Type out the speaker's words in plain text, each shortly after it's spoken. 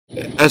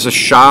As a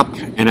shop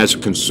and as a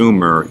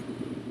consumer,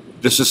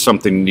 this is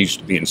something that needs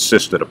to be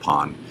insisted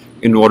upon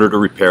in order to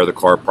repair the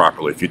car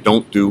properly. If you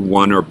don't do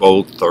one or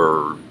both,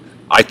 or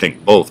I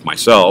think both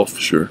myself,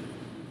 Sure.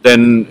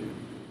 then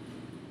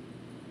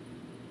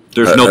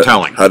there's no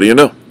telling. How do you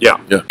know? Yeah.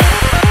 Yeah.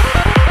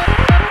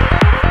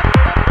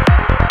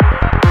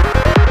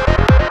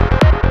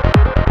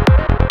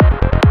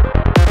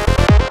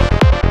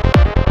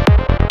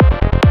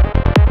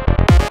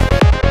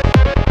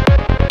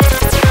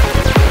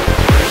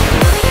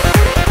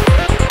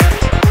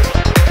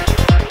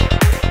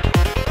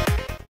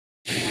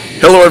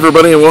 Hello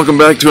everybody and welcome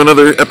back to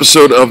another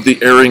episode of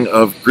the airing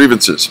of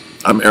grievances.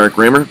 I'm Eric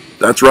Reamer,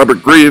 that's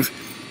Robert Grieve,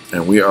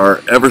 and we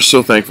are ever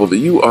so thankful that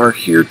you are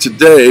here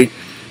today,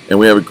 and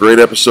we have a great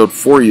episode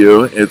for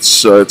you.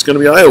 It's going to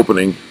be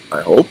eye-opening,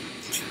 I hope.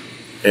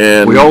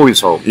 And We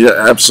always hope. Yeah,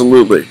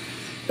 absolutely.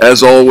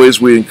 As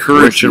always, we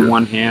encourage Wish you. in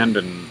one hand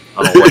and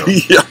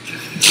Yeah.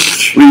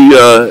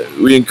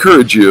 We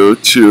encourage you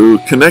to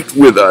connect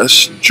with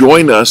us,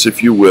 join us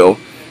if you will,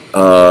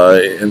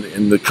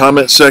 in the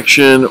comment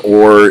section,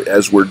 or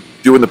as we're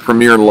doing the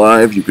premiere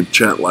live, you can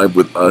chat live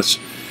with us.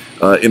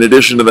 In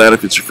addition to that,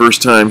 if it's your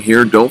first time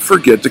here, don't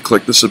forget to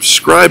click the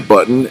subscribe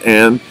button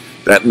and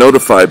that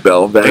notify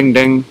bell. That, ding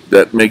ding.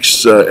 That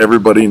makes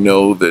everybody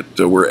know that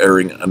we're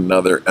airing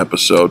another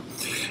episode.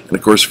 And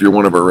of course, if you're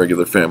one of our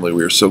regular family,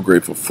 we are so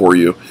grateful for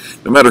you.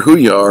 No matter who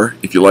you are,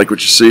 if you like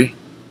what you see,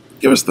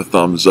 give us the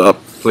thumbs up.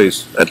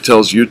 Please. That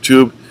tells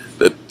YouTube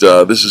that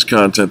this is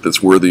content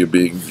that's worthy of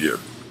being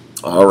viewed.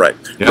 All right.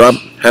 Yes. Rob,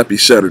 happy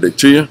Saturday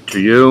to you. To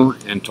you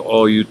and to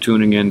all you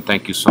tuning in,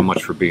 thank you so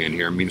much for being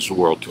here. It means the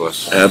world to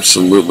us.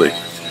 Absolutely.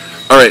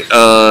 All right,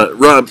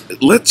 Rob,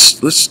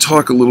 let's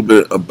talk a little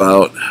bit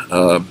about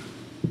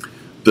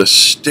the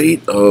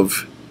state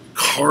of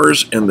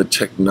cars and the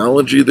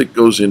technology that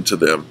goes into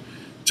them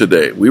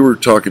today. We were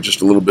talking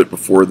just a little bit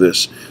before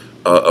this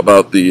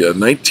about the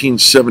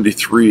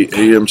 1973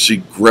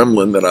 AMC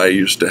Gremlin that I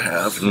used to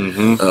have.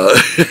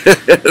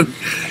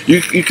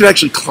 You can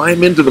actually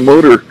climb into the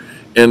motor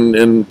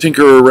and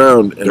tinker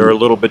around. And they're a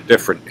little bit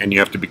different, and you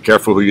have to be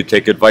careful who you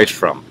take advice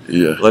from.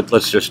 Yeah.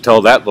 Let's just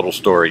tell that little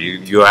story.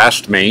 You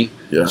asked me,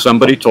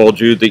 somebody told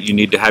you that you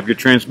need to have your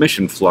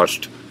transmission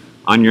flushed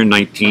on your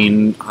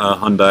 2019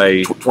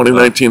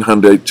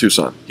 Hyundai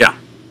Tucson. Yeah.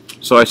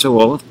 So I said,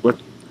 well,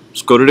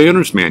 let's go to the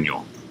owner's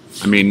manual.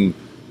 I mean,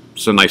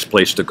 it's a nice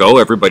place to go.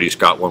 Everybody's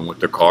got one with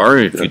their car.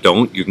 If you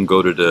don't, you can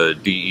go to the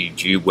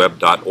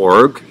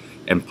degweb.org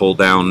and pull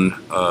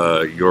down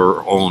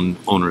your own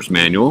owner's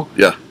manual.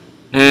 Yeah.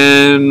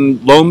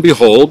 And lo and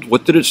behold,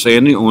 what did it say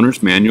in the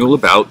owner's manual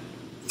about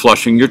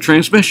flushing your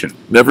transmission?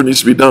 Never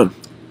needs to be done.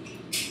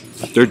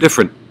 They're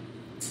different.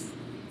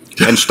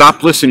 And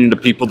stop listening to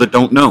people that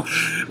don't know.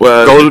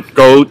 Well,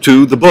 go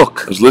to the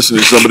book. I was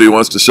listening to somebody who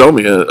wants to sell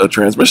me a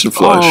transmission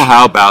flush. Oh,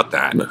 how about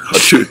that?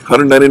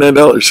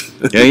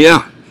 $199.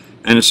 Yeah.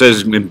 And it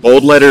says in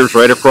bold letters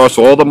right across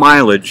all the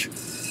mileage,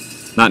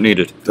 not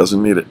needed.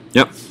 Doesn't need it.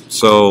 Yep.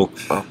 So,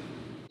 wow.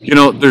 You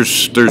know,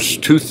 there's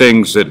two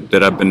things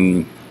that I've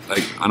been,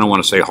 I don't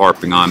want to say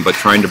harping on, but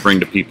trying to bring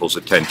to people's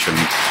attention.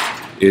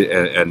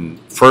 And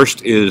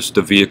first is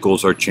the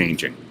vehicles are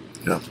changing.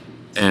 Yeah.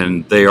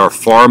 And they are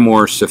far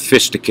more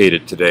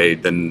sophisticated today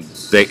than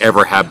they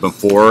ever have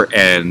before,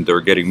 and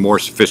they're getting more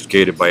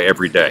sophisticated by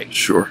every day.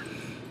 Sure.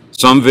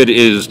 Some of it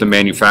is the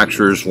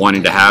manufacturers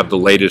wanting to have the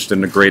latest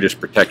and the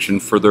greatest protection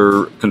for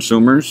their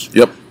consumers.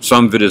 Yep.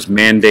 Some of it is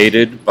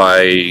mandated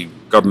by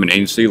government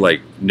agency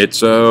like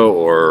NHTSA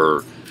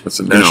or... That's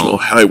the National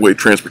Highway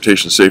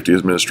Transportation Safety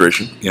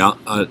Administration. Yeah.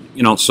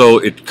 So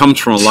it comes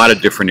from a lot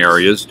of different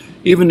areas.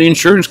 Even the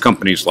insurance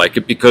companies like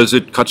it because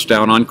it cuts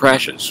down on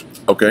crashes.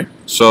 Okay.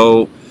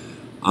 So,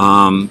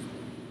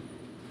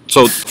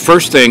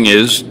 first thing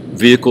is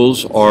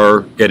vehicles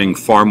are getting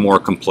far more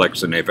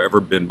complex than they've ever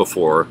been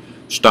before.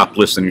 Stop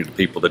listening to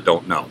people that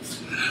don't know.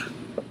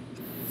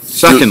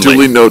 Secondly,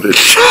 duly noted.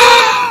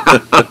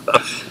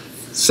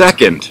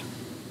 Second,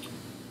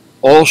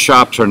 all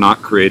shops are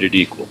not created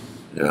equal.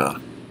 Yeah.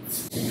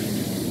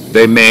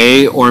 They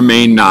may or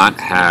may not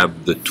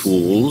have the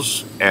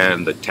tools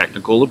and the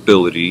technical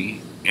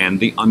ability and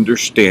the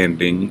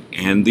understanding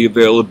and the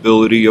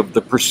availability of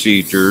the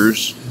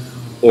procedures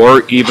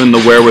or even the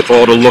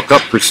wherewithal to look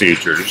up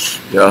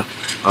procedures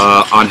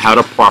on how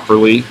to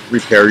properly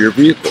repair your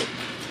vehicle.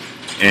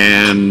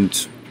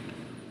 And,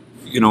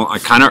 I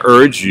kind of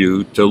urge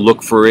you to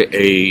look for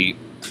I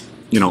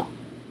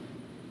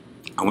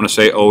want to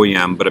say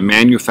OEM, but a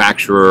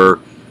manufacturer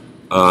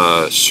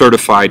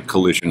certified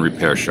collision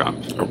repair shop.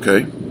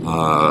 Okay.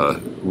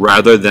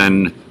 Rather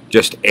than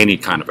just any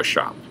kind of a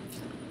shop.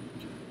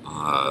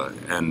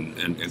 And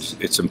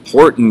it's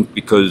important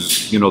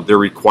because, they're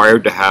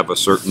required to have a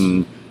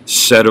certain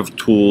set of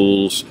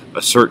tools,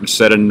 a certain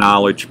set of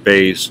knowledge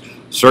base,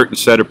 certain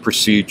set of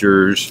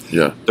procedures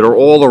that are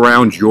all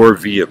around your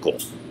vehicle.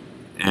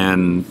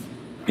 And,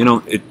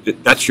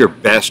 that's your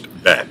best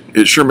bet.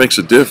 It sure makes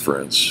a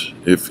difference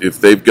if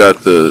they've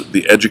got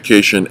the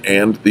education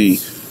and the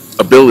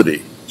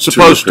ability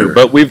Supposed to,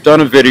 but we've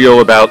done a video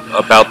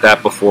about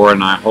that before,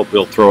 and I hope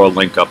we'll throw a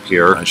link up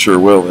here. I sure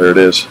will. There it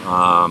is.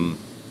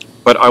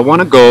 But I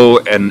want to go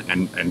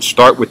and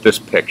start with this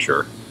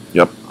picture.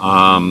 Yep.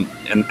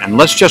 And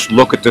let's just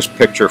look at this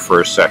picture for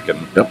a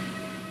second. Yep.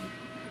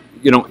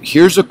 You know,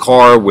 here's a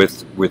car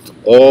with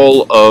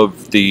all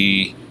of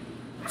the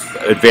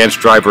advanced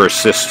driver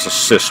assist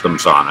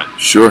systems on it.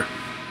 Sure.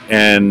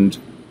 And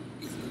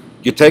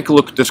you take a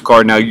look at this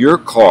car. Now, your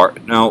car,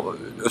 now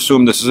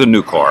assume this is a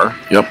new car.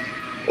 Yep.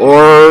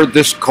 Or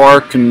this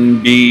car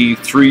can be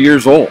 3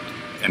 years old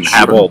and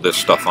have all this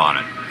stuff on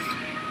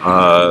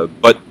it.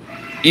 But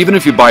even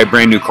if you buy a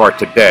brand new car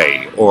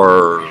today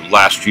or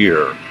last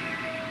year,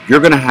 you're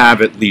going to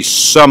have at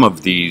least some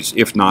of these,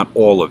 if not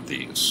all of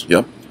these.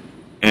 Yep.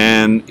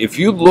 And if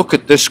you look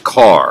at this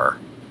car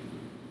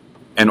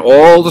and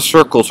all the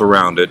circles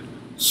around it,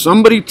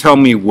 somebody tell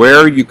me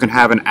where you can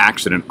have an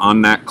accident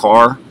on that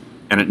car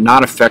and it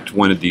not affect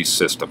one of these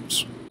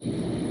systems.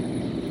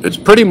 It's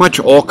pretty much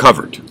all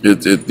covered. Yeah,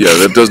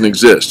 that doesn't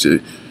exist.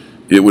 It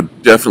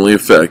would definitely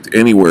affect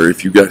anywhere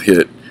if you got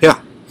hit.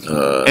 Yeah.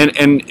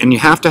 And you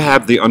have to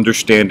have the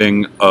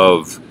understanding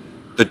of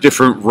the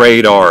different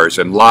radars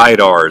and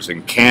lidars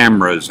and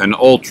cameras and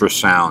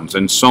ultrasounds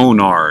and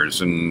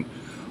sonars and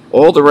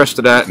all the rest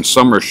of that, and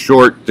some are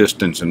short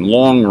distance and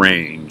long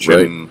range,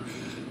 right, and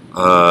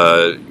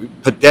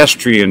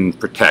pedestrian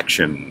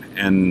protection,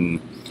 and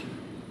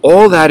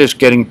all that is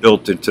getting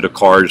built into the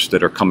cars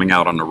that are coming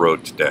out on the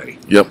road today.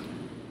 Yep.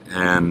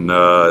 And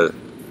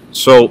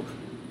so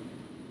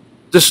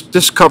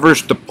this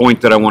covers the point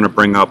that I want to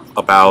bring up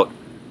about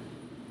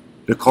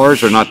the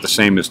cars are not the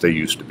same as they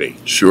used to be.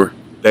 Sure.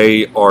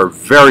 They are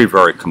very,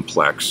 very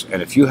complex,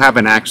 and if you have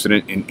an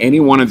accident in any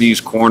one of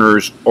these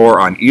corners or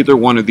on either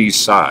one of these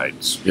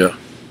sides, yeah,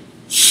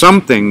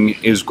 something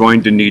is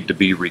going to need to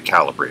be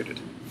recalibrated.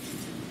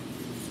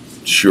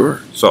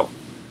 Sure. So,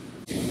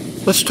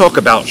 let's talk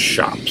about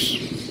shops.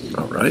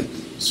 All right.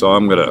 So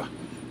I'm going to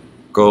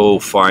go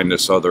find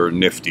this other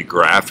nifty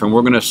graph, and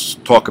we're going to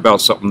talk about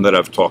something that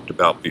I've talked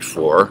about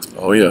before.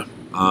 Oh, yeah.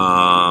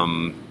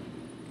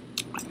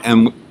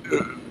 And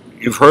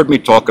you've heard me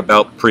talk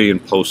about pre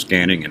and post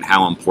scanning and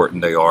how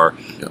important they are.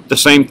 Yeah. The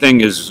same thing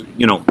is,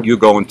 you know, you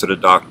go into the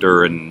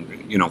doctor and,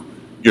 you know,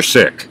 you're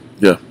sick.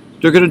 Yeah.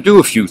 They're going to do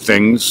a few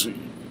things.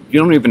 You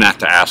don't even have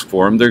to ask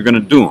for them. They're going to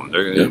do them.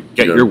 They're going to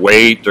get your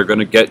weight. They're going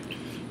to get,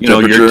 you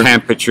know, your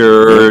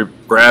temperature,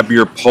 grab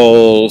your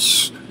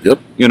pulse. Yep.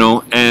 You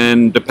know,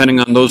 and depending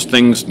on those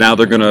things, now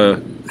they're going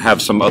to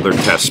have some other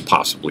tests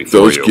possibly for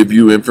you. Those give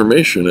you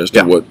information as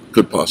to what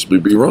could possibly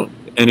be wrong.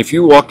 And if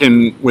you walk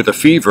in with a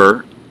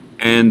fever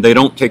and they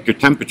don't take your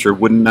temperature,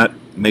 wouldn't that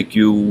make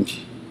you,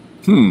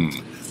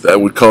 That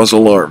would cause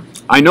alarm.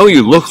 I know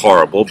you look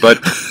horrible, but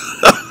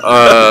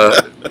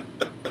I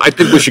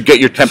think we should get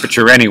your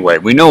temperature anyway.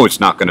 We know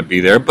it's not going to be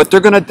there, but they're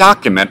going to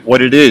document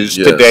what it is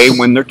today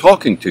when they're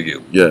talking to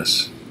you.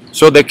 Yes.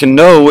 So they can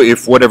know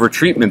if whatever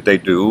treatment they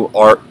do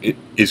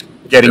is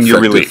getting you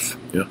relief.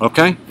 Yeah.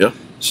 Okay? Yeah.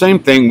 Same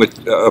thing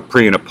with a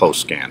pre and a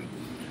post scan.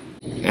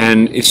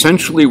 And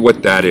essentially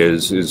what that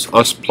is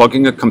us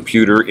plugging a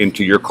computer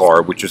into your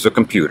car, which is a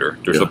computer.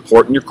 There's a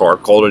port in your car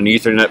called an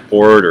Ethernet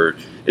port, or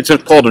it's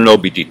called an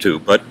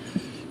OBD2. But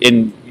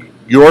in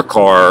your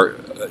car,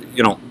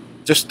 you know,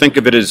 just think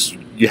of it as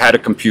you had a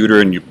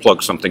computer and you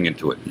plug something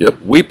into it.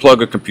 Yep. We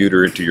plug a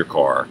computer into your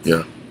car.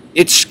 Yeah.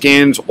 It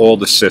scans all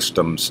the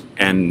systems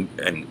and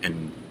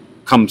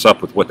comes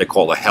up with what they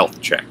call a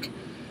health check,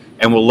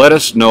 and will let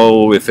us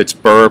know if it's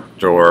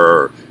burped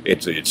or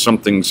it's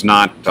something's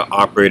not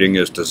operating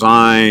as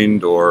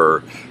designed,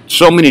 or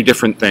so many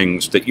different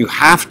things that you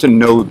have to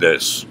know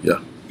this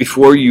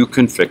before you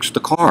can fix the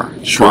car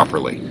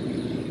properly.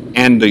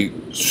 And the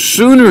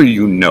sooner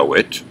you know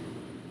it,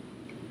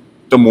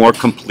 the more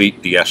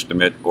complete the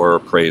estimate or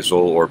appraisal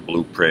or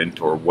blueprint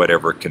or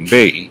whatever it can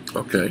be.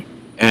 Okay.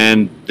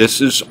 And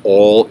this is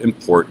all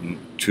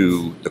important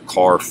to the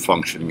car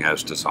functioning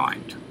as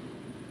designed.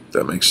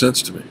 That makes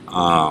sense to me.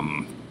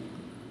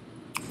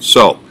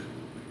 So,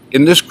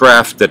 in this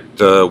graph that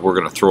we're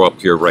going to throw up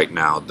here right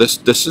now,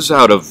 this is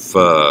out of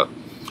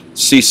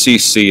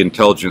CCC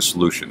Intelligent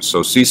Solutions.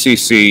 So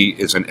CCC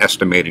is an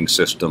estimating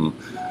system,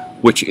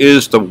 which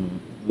is the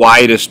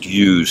widest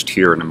used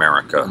here in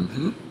America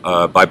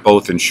by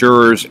both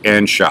insurers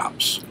and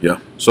shops.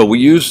 Yeah. So we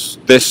use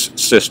this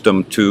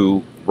system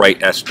to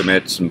write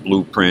estimates and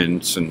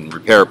blueprints and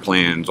repair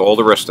plans, all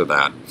the rest of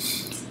that.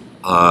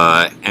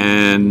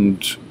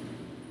 And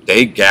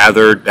they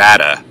gather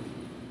data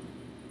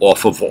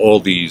off of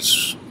all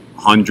these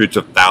hundreds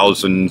of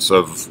thousands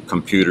of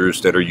computers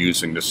that are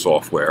using this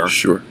software.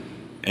 Sure.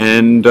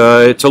 And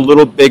it's a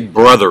little Big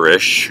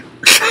Brother-ish.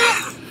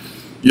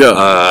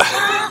 Yeah.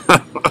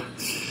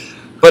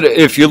 But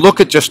if you look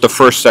at just the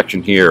first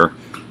section here,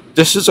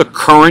 this is a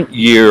current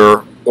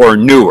year or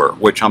newer,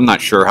 which I'm not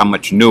sure how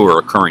much newer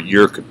a current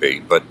year could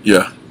be, but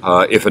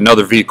if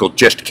another vehicle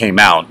just came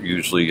out,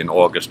 usually in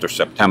August or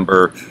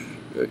September,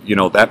 you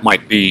know, that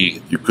might be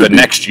the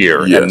next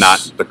year and not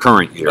the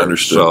current year.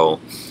 Understood. So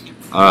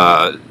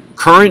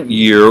current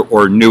year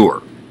or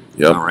newer.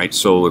 Yep. All right,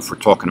 so if we're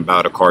talking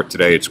about a car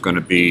today, it's going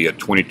to be a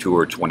 22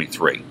 or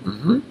 23,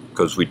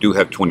 because we do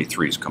have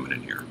 23s coming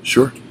in here.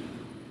 Sure.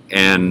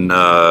 And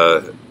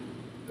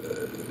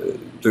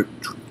they're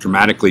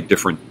dramatically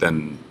different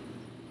than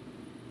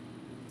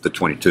the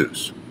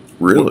 22s.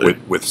 Really?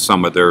 With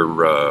some of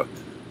their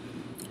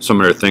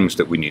things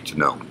that we need to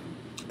know.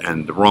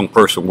 And the wrong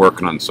person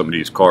working on some of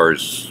these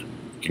cars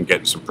can get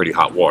in some pretty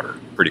hot water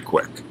pretty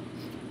quick.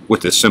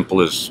 With as simple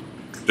as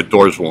the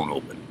doors won't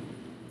open.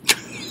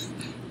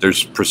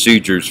 There's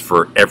procedures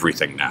for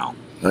everything now.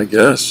 I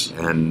guess.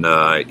 And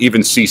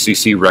even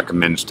CCC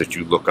recommends that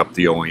you look up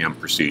the OEM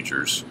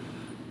procedures.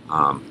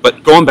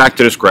 But going back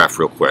to this graph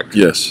real quick.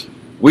 Yes.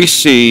 We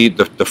see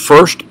the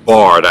first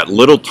bar, that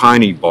little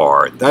tiny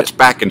bar, that's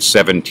back in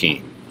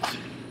 17.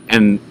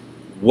 And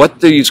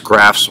what these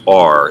graphs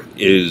are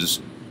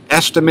is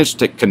estimates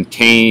that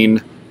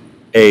contain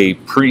a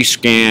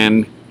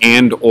pre-scan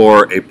and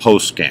or a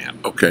post-scan.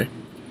 Okay.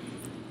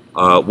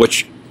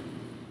 Which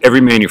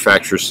every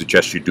manufacturer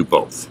suggests you do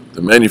both.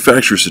 The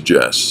manufacturer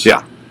suggests.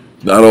 Yeah.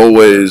 Not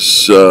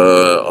always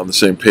on the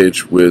same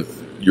page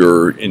with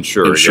your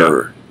insurer.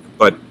 Yeah.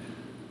 But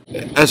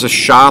as a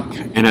shop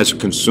and as a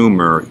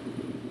consumer,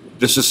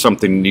 this is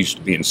something that needs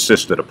to be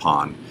insisted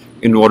upon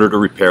in order to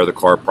repair the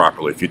car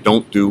properly. If you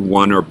don't do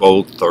one or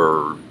both,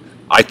 or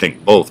I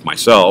think both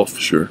myself,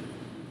 sure,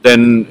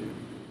 then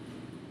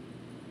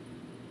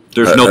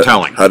there's no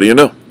telling. How do you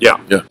know? Yeah.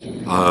 Yeah.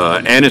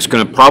 And it's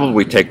going to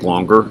probably take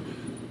longer.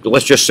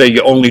 Let's just say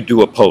you only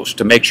do a post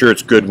to make sure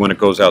it's good when it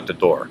goes out the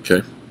door.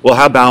 Okay. Well,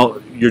 how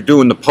about you're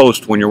doing the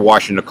post when you're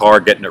washing the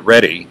car, getting it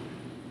ready,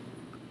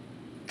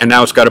 and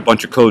now it's got a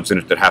bunch of codes in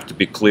it that have to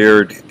be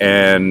cleared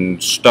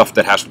and stuff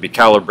that has to be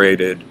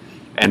calibrated,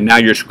 and now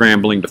you're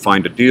scrambling to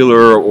find a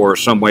dealer or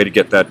some way to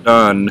get that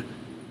done,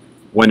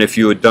 when if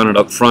you had done it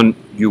up front,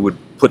 you would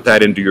put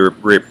that into your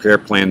repair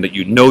plan that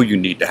you know you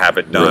need to have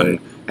it done,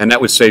 right, and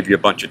that would save you a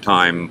bunch of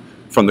time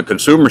from the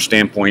consumer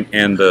standpoint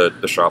and the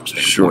shop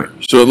standpoint. Sure.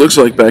 So it looks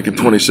like back in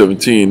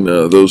 2017,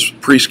 those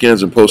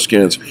pre-scans and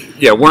post-scans,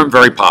 yeah, weren't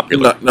very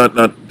popular. Not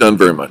done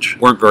very much.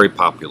 Weren't very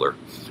popular.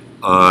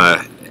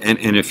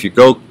 And if you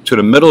go to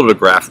the middle of the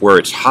graph where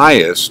it's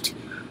highest,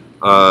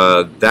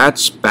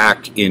 that's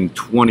back in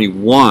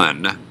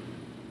 21.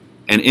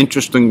 And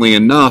interestingly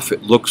enough,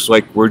 it looks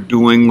like we're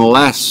doing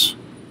less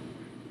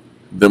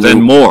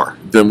than more.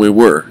 Than we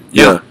were.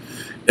 Yeah.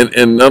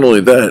 And not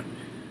only that,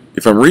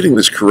 if I'm reading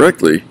this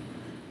correctly,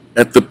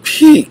 at the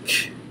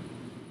peak,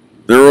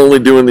 they're only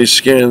doing these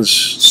scans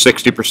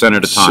 60%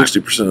 of the time.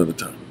 60% of the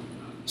time.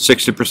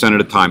 60%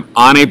 of the time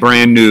on a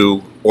brand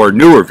new or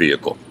newer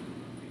vehicle.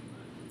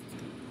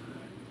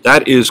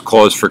 That is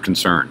cause for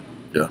concern.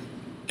 Yeah.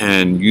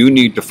 And you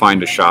need to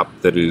find a shop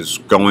that is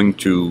going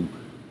to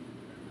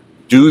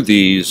do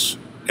these,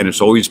 and it's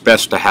always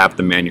best to have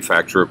the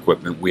manufacturer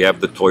equipment. We have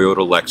the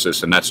Toyota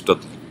Lexus, and that's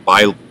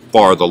by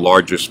far the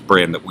largest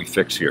brand that we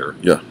fix here.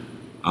 Yeah.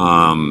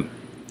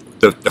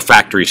 The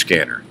factory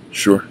scanner.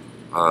 Sure.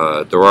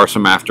 There are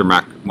some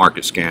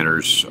aftermarket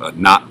scanners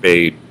not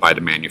made by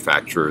the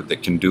manufacturer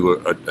that can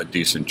do a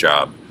decent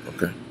job.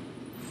 Okay.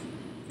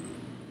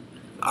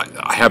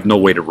 I have no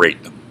way to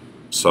rate them.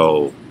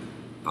 So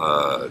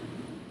the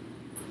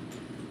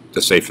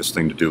safest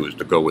thing to do is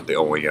to go with the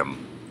OEM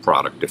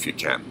product if you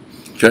can.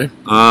 Okay.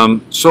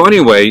 So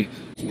anyway,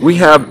 we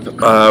have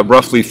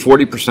roughly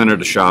 40% of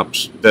the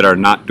shops that are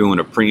not doing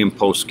a pre and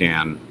post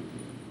scan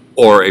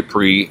or a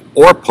pre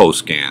or post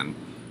scan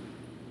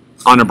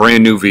on a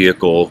brand new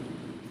vehicle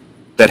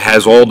that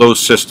has all those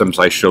systems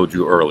I showed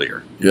you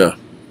earlier. Yeah.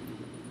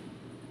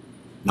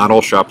 Not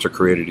all shops are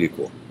created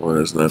equal. Well,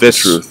 isn't that the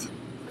truth?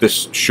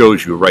 This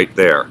shows you right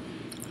there.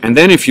 And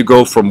then if you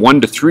go from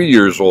 1 to 3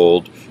 years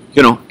old,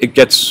 you know, it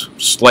gets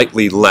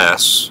slightly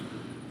less.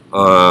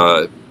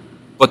 But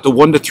the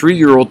 1 to 3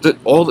 year old,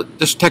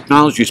 this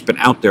technology has been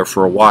out there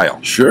for a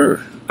while. Sure.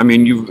 I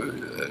mean,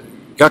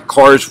 you've got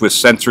cars with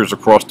sensors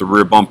across the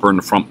rear bumper and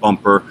the front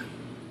bumper.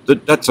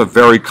 That's a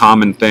very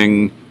common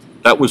thing.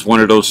 That was one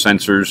of those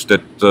sensors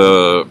that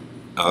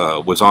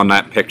was on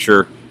that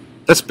picture.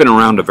 That's been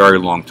around a very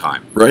long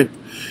time. Right.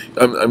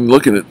 I'm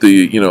looking at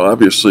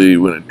obviously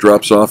when it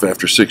drops off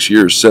after 6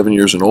 years, 7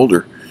 years and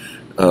older,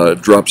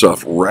 it drops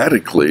off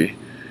radically.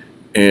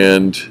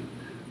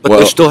 But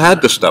they still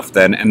had the stuff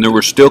then, and there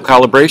were still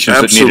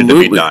calibrations that needed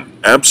to be done.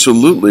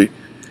 Absolutely.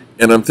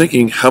 And I'm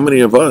thinking, how many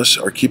of us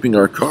are keeping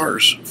our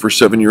cars for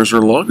 7 years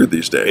or longer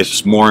these days?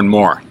 It's more and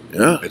more.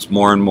 Yeah. It's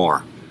more and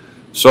more.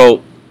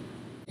 So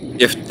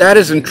if that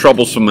isn't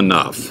troublesome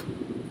enough,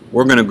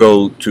 we're going to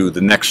go to the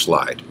next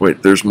slide.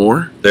 Wait, there's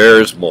more?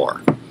 There's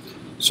more.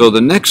 So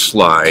the next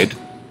slide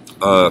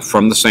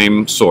from the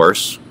same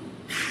source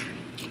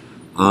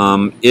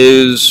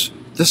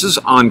this is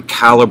on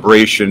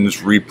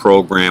calibrations,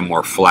 reprogram,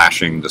 or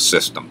flashing the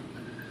system.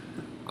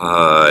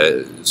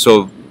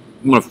 So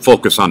I'm going to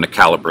focus on the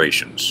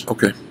calibrations.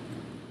 Okay.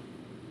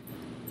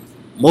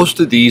 Most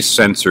of these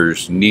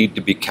sensors need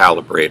to be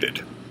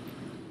calibrated.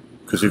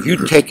 Because if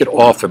you take it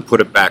off and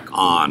put it back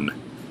on,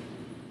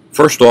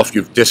 first off,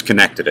 you've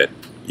disconnected it.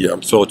 Yeah.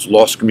 So it's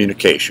lost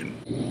communication.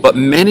 But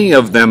many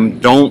of them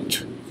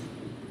don't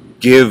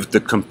give the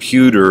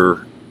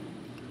computer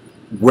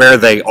where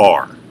they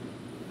are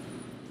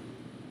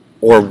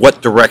or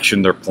what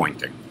direction they're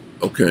pointing.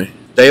 Okay.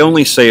 They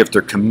only say if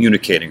they're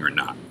communicating or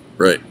not.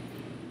 Right.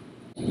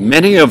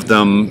 Many of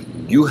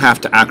them, you have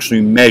to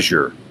actually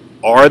measure,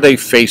 are they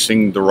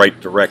facing the right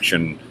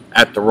direction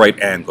at the right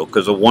angle?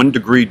 Because a 1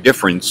 degree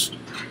difference,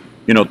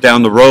 you know,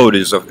 down the road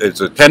is a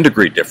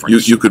 10-degree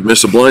difference. You could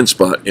miss a blind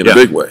spot in a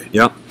big way.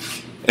 Yeah.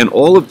 And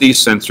all of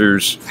these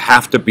sensors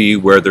have to be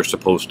where they're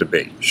supposed to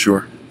be.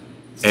 Sure.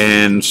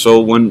 And so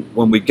when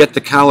we get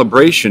to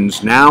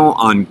calibrations now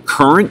on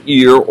current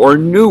year or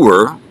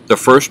newer, the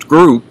first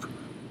group,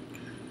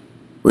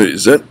 Wait,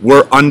 is that?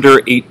 we're under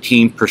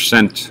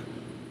 18%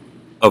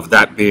 of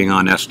that being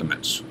on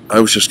estimates. I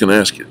was just going to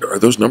ask you, are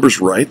those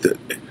numbers right?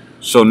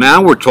 So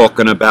now we're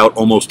talking about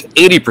almost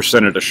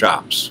 80% of the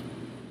shops,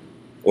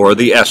 or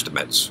the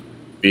estimates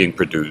being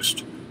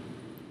produced,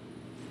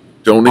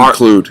 don't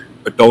include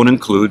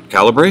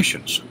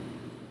calibrations.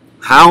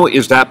 How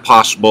is that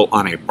possible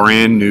on a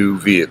brand new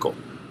vehicle?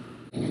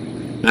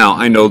 Now,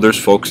 I know there's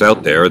folks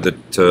out there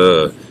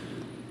that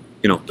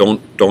you know,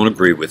 don't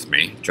agree with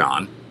me,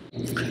 John.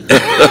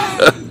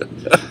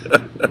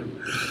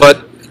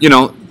 But you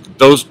know,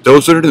 those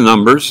are the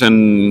numbers,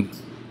 and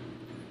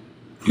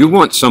you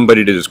want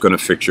somebody that is going to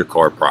fix your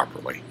car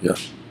properly. Yeah.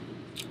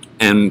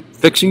 And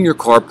fixing your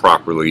car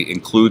properly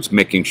includes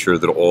making sure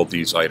that all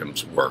these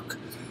items work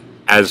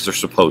as they're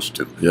supposed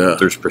to. Yeah.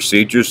 There's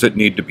procedures that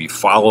need to be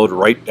followed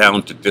right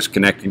down to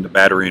disconnecting the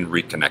battery and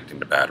reconnecting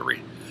the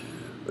battery.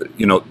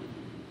 You know,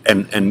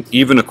 and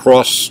even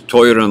across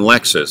Toyota and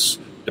Lexus,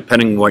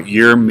 depending what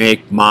year,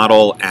 make,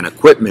 model, and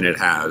equipment it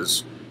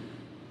has,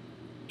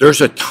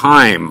 there's a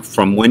time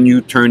from when you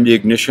turn the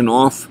ignition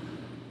off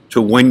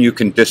to when you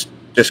can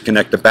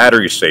disconnect the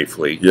battery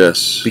safely.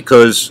 Yes.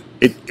 Because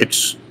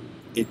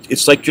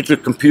it's like just a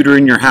computer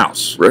in your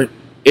house. Right.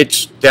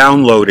 It's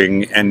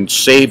downloading and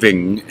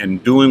saving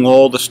and doing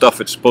all the stuff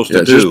it's supposed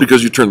to do. Just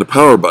because you turn the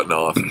power button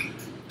off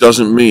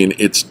doesn't mean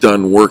it's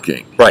done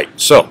working. Right.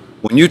 So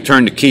when you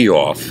turn the key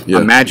off,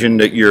 imagine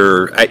that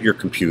you're at your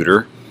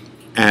computer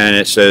and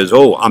it says,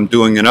 oh, I'm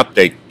doing an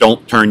update.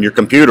 Don't turn your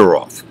computer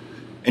off.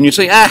 And you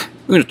say, I'm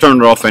going to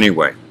turn it off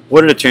anyway.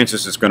 What are the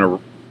chances it's going to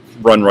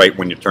run right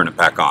when you turn it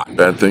back on?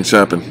 Bad things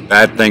happen.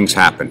 Bad things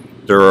happen.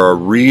 There are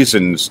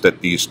reasons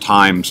that these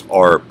times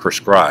are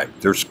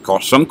prescribed. There's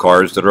some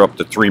cars that are up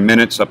to 3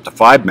 minutes, up to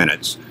 5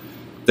 minutes,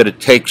 that it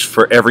takes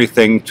for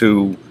everything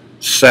to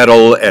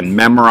settle and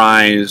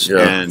memorize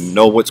and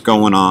know what's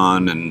going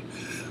on. And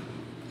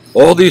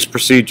all these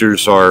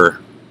procedures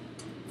are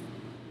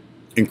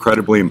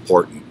incredibly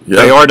important.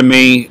 They are to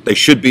me. They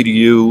should be to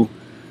you.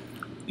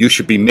 You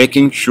should be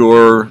making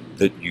sure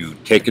that you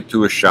take it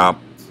to a shop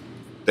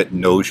that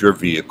knows your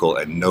vehicle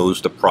and knows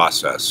the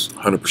process.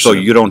 100%. So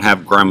you don't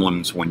have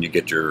gremlins when you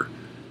get your,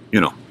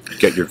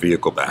 get your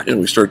vehicle back. And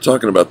we started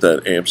talking about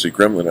that AMC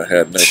Gremlin I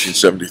had in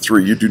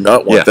 1973. You do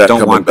not want that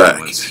coming back.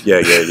 Gremlins.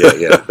 Yeah.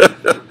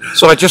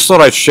 So I just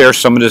thought I'd share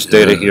some of this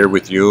data here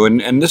with you,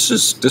 and this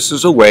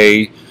is a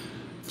way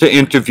to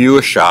interview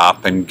a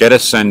shop and get a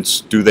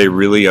sense, do they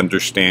really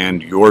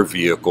understand your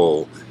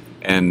vehicle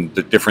and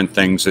the different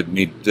things that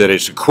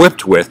it's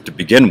equipped with to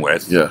begin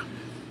with. Yeah.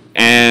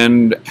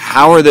 And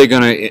how are they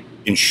going to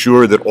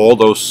ensure that all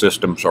those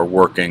systems are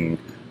working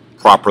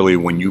properly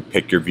when you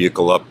pick your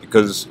vehicle up?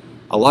 Because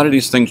a lot of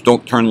these things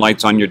don't turn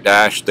lights on your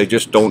dash. They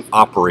just don't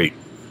operate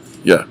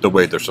the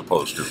way they're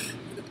supposed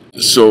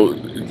to. So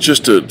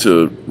just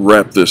to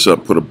wrap this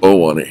up, put a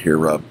bow on it here,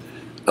 Rob.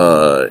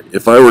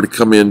 If I were to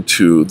come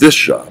into this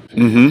shop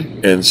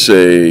and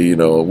say,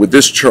 with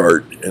this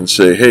chart and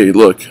say, hey,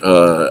 look,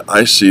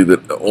 I see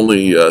that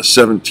only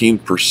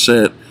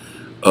 17%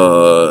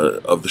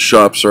 of the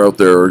shops are out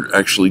there are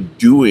actually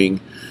doing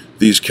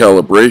these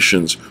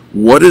calibrations.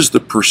 What is the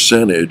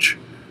percentage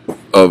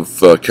of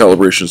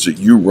calibrations that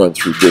you run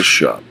through this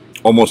shop?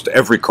 Almost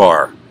every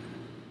car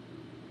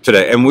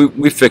today, and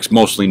we fix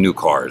mostly new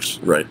cars,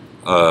 right?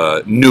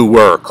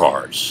 Newer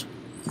cars,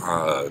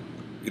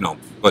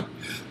 but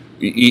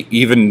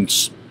even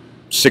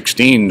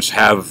 16s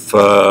have,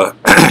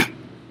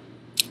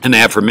 and they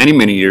have for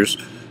many years,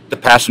 the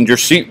passenger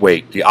seat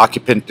weight, the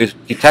occupant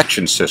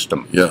detection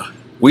system. Yeah.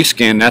 We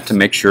scan that to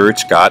make sure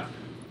it's got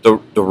the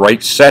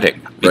right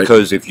setting.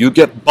 Because if you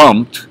get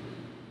bumped,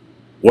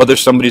 whether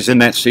somebody's in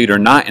that seat or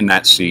not in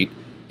that seat,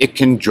 it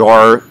can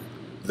jar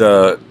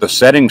the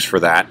settings for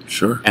that.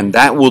 Sure. And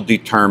that will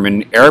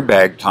determine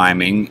airbag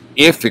timing,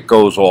 if it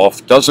goes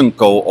off, doesn't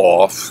go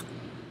off,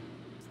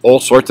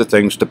 all sorts of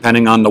things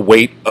depending on the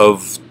weight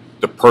of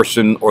the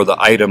person or the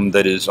item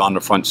that is on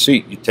the front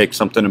seat. You take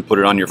something and put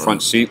it on your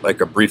front seat, like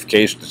a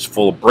briefcase that's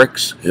full of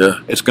bricks. Yeah.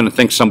 It's going to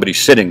think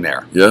somebody's sitting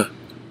there. Yeah.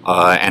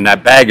 And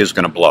that bag is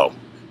going to blow,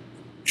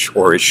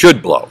 or it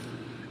should blow.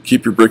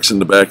 Keep your bricks in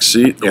the back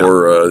seat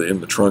or in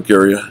the trunk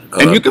area.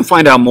 And you can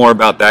find out more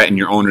about that in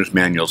your owner's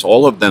manuals.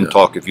 All of them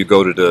talk, if you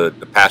go to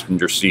the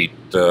passenger seat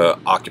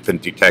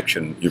occupant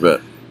detection, you bet,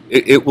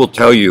 it will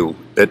tell you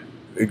that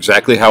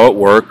exactly how it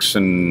works,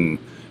 and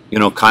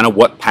kind of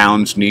what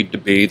pounds need to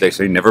be. They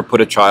say never put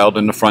a child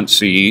in the front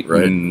seat,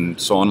 Right. and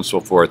so on and so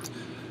forth.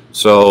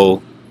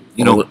 So,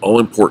 all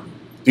important.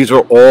 these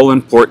are all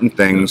important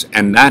things,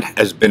 and that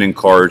has been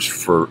encouraged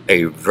for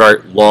a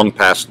very long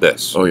past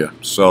this. Oh yeah.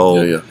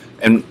 So, Yeah.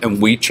 and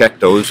we check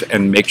those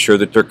and make sure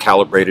that they're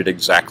calibrated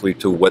exactly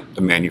to what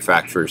the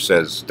manufacturer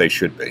says they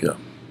should be. Yeah.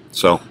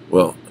 So,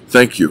 Well,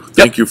 thank you.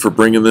 Thank you for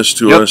bringing this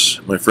to Yep. us,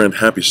 my friend.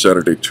 Happy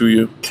Saturday to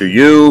you. to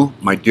you,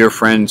 my dear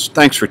friends,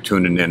 thanks for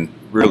tuning in.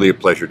 Really a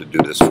pleasure to do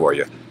this for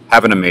you.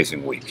 Have an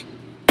amazing week.